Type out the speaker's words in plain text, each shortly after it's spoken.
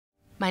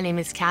My name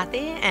is Kathy,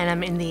 and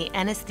I'm in the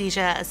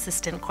Anesthesia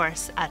Assistant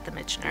course at the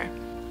Michener.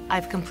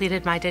 I've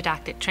completed my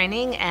didactic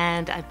training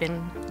and I've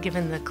been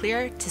given the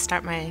clear to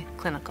start my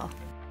clinical.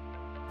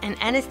 An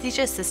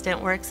anesthesia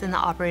assistant works in the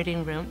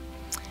operating room,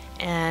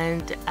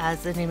 and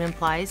as the name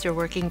implies, you're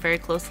working very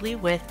closely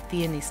with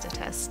the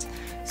anesthetist.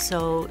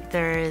 So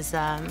there is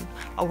a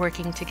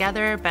working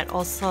together, but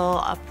also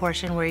a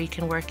portion where you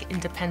can work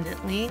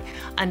independently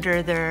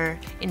under their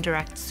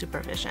indirect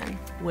supervision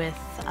with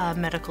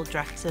medical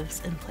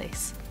directives in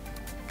place.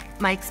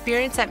 My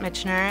experience at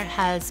Michener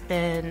has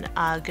been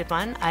a good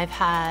one. I've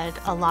had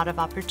a lot of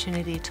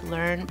opportunity to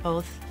learn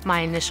both my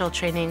initial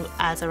training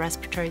as a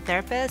respiratory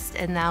therapist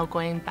and now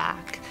going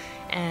back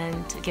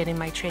and getting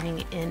my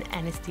training in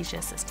anesthesia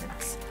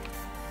assistants.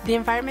 The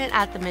environment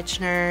at the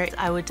Michener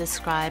I would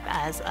describe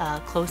as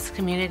a close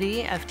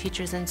community of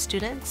teachers and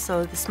students,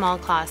 so the small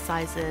class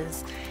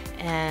sizes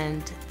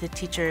and the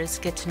teachers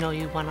get to know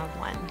you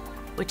one-on-one,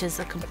 which is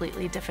a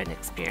completely different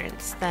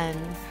experience than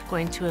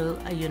going to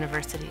a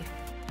university.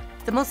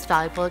 The most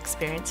valuable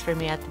experience for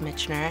me at the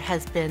Michener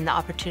has been the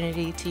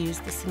opportunity to use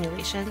the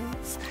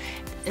simulations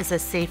as a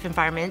safe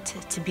environment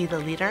to be the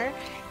leader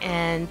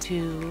and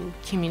to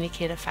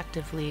communicate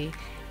effectively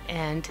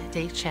and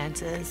take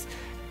chances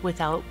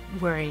without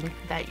worrying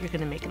that you're going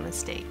to make a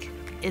mistake.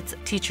 It's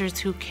teachers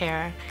who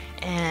care,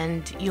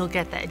 and you'll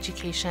get the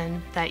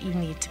education that you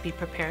need to be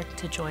prepared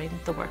to join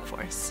the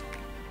workforce.